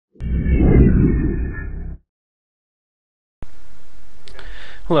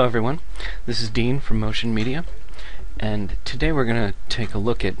Hello everyone, this is Dean from Motion Media, and today we're going to take a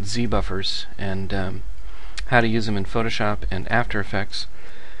look at ZBuffers and how to use them in Photoshop and After Effects,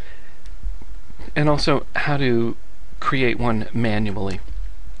 and also how to create one manually.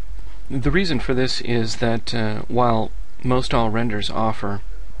 The reason for this is that while most all renders offer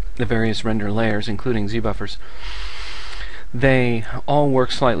the various render layers, including ZBuffers, they all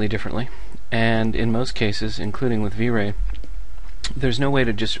work slightly differently, and in most cases, including with V-Ray, there's no way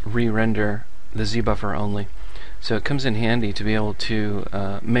to just re-render the ZBuffer only. So it comes in handy to be able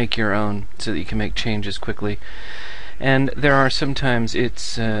to make your own so that you can make changes quickly. And there are sometimes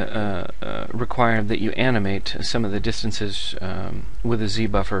it's required that you animate some of the distances with a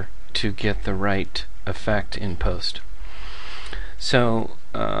ZBuffer to get the right effect in post. So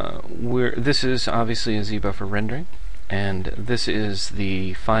this is obviously a ZBuffer rendering, and this is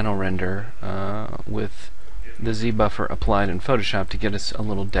the final render with the ZBuffer applied in Photoshop to get us a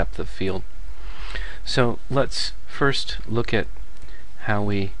little depth of field. So let's first look at how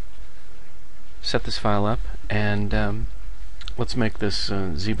we set this file up, and let's make this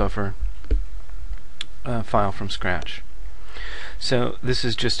ZBuffer file from scratch. So this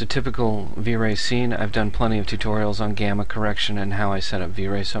is just a typical V-Ray scene. I've done plenty of tutorials on gamma correction and how I set up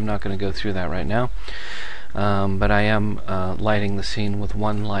V-Ray, so I'm not going to go through that right now. But I am lighting the scene with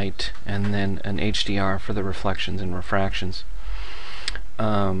one light and then an HDR for the reflections and refractions.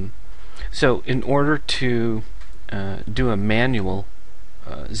 So in order to do a manual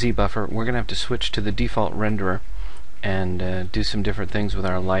ZBuffer, we're going to have to switch to the default renderer and do some different things with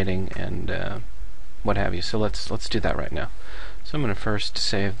our lighting and what have you. So let's do that right now. So I'm going to first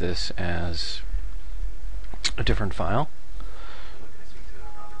save this as a different file.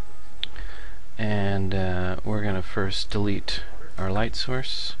 And we're going to first delete our light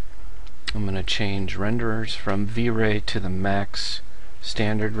source. I'm going to change renderers from V-Ray to the max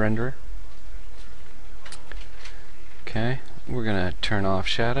standard renderer. Okay, we're going to turn off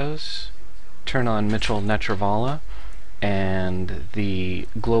shadows, turn on Mitchell Netravala, and the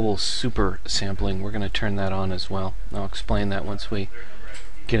global super sampling, we're going to turn that on as well. I'll explain that once we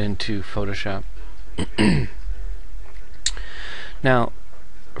get into Photoshop. Now,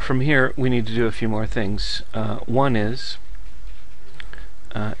 from here we need to do a few more things. One is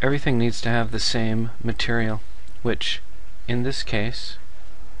everything needs to have the same material, which in this case,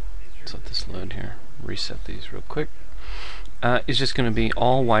 let's let this load here, reset these real quick, is just going to be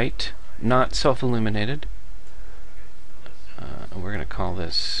all white, not self-illuminated. We're going to call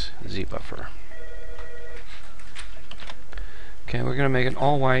this ZBuffer. Okay, we're going to make it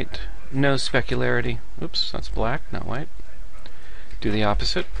all white, no specularity. Oops, that's black, not white. Do the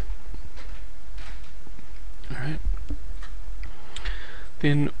opposite. Alright.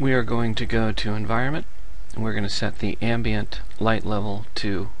 Then we are going to go to Environment, and we're going to set the ambient light level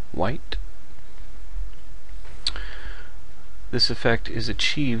to white. This effect is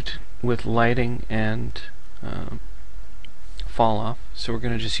achieved with lighting and fall off. So we're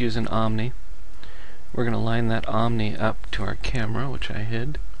going to just use an Omni. We're going to line that Omni up to our camera, which I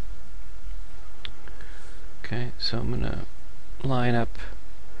hid. Okay, so I'm going to line up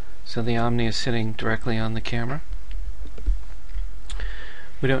so the Omni is sitting directly on the camera.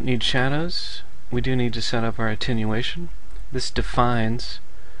 We don't need shadows. We do need to set up our attenuation. This defines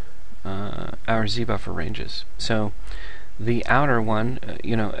our ZBuffer ranges. So the outer one,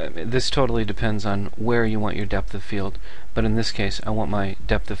 this totally depends on where you want your depth of field, but in this case I want my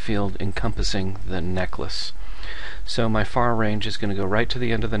depth of field encompassing the necklace. So my far range is going to go right to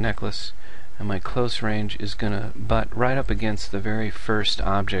the end of the necklace, and my close range is going to butt right up against the very first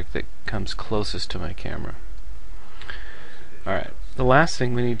object that comes closest to my camera. Alright, the last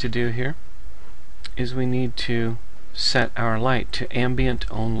thing we need to do here is we need to set our light to ambient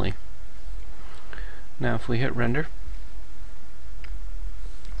only. Now if we hit render,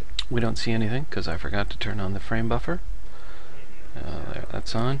 we don't see anything because I forgot to turn on the frame buffer. There,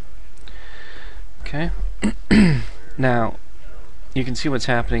 that's on. Okay. Now you can see what's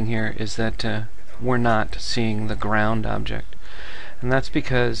happening here is that we're not seeing the ground object, and that's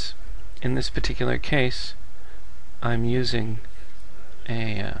because in this particular case I'm using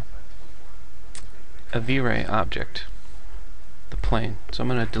a V-Ray object, the plane. So I'm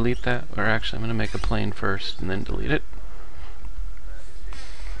going to delete that, or actually I'm going to make a plane first and then delete it.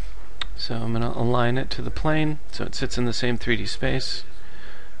 So I'm going to align it to the plane so it sits in the same 3D space.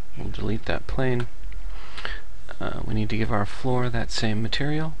 We'll delete that plane. We need to give our floor that same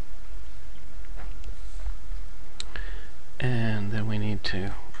material. And then we need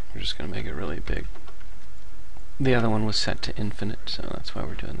to, we're just going to make it really big. The other one was set to infinite, so that's why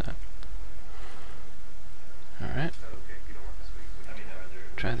we're doing that. Alright.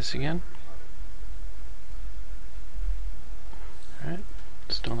 try this again. Alright,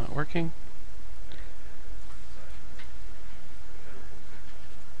 still not working.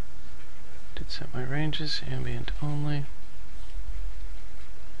 Did set my ranges, ambient only.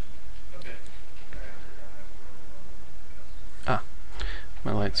 Ah,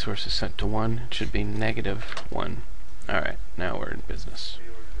 my light source is set to 1. It should be -1. Alright, now we're in business.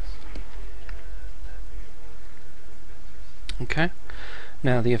 Okay,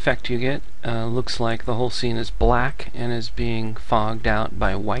 now the effect you get looks like the whole scene is black and is being fogged out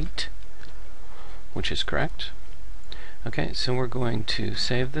by white, which is correct. Okay, so we're going to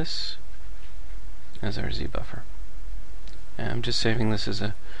save this as our ZBuffer. And I'm just saving this as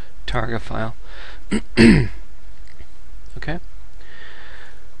a Targa file. Okay,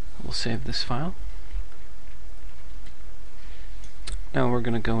 we'll save this file. Now we're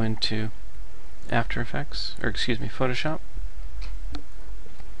going to go into After Effects, or excuse me, Photoshop.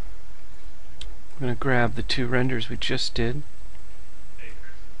 I'm going to grab the 2 renders we just did.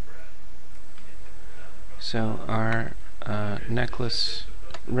 So our necklace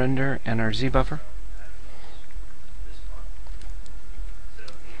render and our ZBuffer.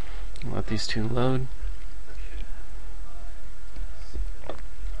 Let these 2 load.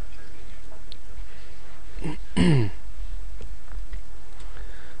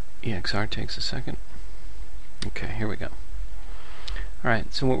 EXR takes a second. Okay, here we go.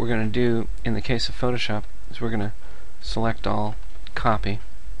 Alright, so what we're going to do in the case of Photoshop is we're going to select all, copy.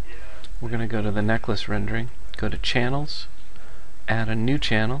 We're going to go to the necklace rendering, go to channels, add a new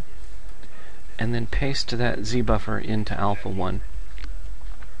channel, and then paste that ZBuffer into alpha 1.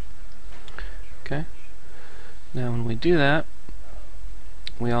 Okay. Now when we do that,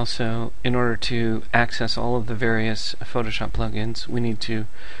 we also, in order to access all of the various Photoshop plugins, we need to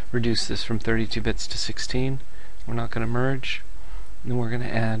reduce this from 32 bits to 16. We're not going to merge. Then we're going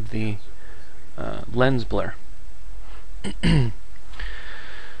to add the lens blur.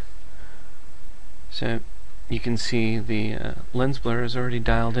 So you can see the lens blur is already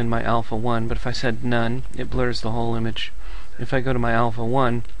dialed in my alpha 1, but if I said none, it blurs the whole image. If I go to my alpha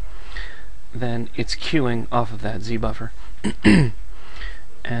 1, then it's queuing off of that ZBuffer.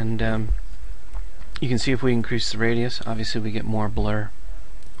 And you can see if we increase the radius, obviously we get more blur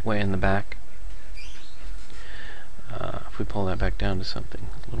way in the back. If we pull that back down to something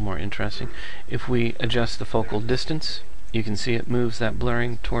a little more interesting, if we adjust the focal distance, you can see it moves that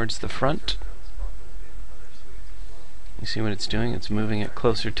blurring towards the front. You see what it's doing? It's moving it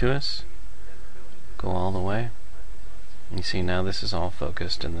closer to us. Go all the way. You see now this is all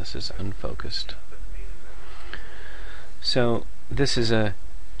focused and this is unfocused. So this is a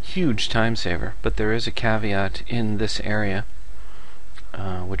huge time saver, but there is a caveat in this area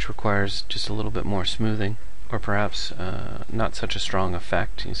which requires just a little bit more smoothing, or perhaps not such a strong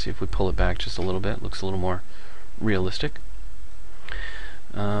effect. You see if we pull it back just a little bit, it looks a little more realistic.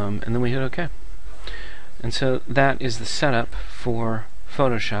 And then we hit OK. And so that is the setup for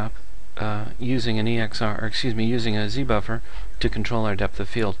Photoshop using an EXR, or excuse me, using a ZBuffer to control our depth of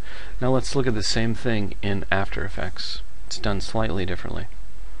field. Now let's look at the same thing in After Effects. It's done slightly differently.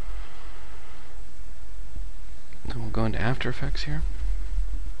 So we'll go into After Effects here.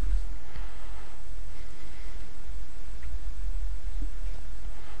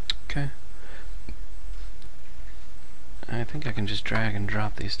 Okay. I think I can just drag and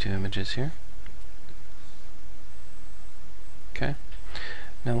drop these 2 images here. Okay.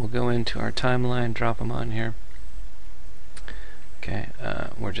 Now we'll go into our timeline, drop them on here. Okay,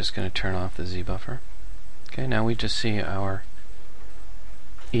 we're just going to turn off the ZBuffer. Okay, now we just see our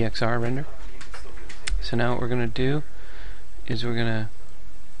EXR render. So now what we're going to do is we're going to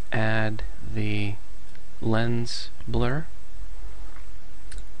add the lens blur.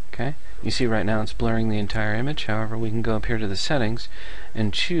 Okay, you see right now it's blurring the entire image. However, we can go up here to the settings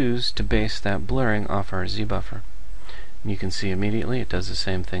and choose to base that blurring off our ZBuffer. You can see immediately it does the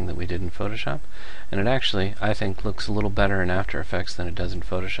same thing that we did in Photoshop, and it actually, I think, looks a little better in After Effects than it does in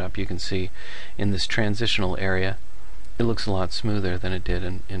Photoshop. You can see in this transitional area it looks a lot smoother than it did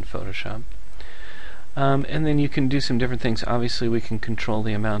in Photoshop. And then you can do some different things. Obviously we can control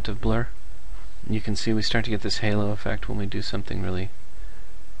the amount of blur. You can see we start to get this halo effect when we do something really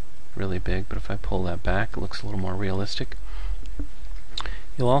big, but if I pull that back it looks a little more realistic.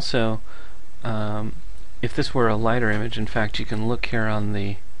 You'll also if this were a lighter image, in fact you can look here on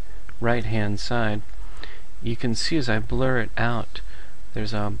the right hand side, you can see as I blur it out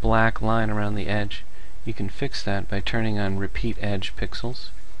there's a black line around the edge. You can fix that by turning on repeat edge pixels.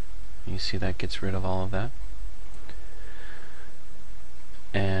 You see that gets rid of all of that.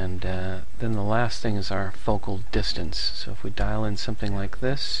 And then the last thing is our focal distance. So if we dial in something like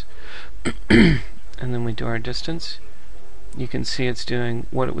this, and then we do our distance, you can see it's doing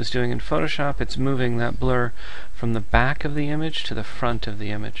what it was doing in Photoshop. It's moving that blur from the back of the image to the front of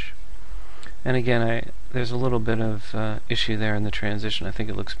the image. And again, there's a little bit of issue there in the transition. I think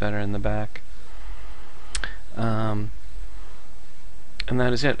it looks better in the back. And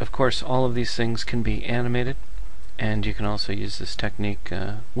that is it. Of course, all of these things can be animated, and you can also use this technique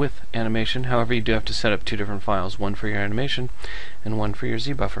with animation. However, you do have to set up two different files, one for your animation and one for your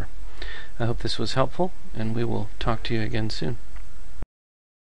ZBuffer. I hope this was helpful, and we will talk to you again soon.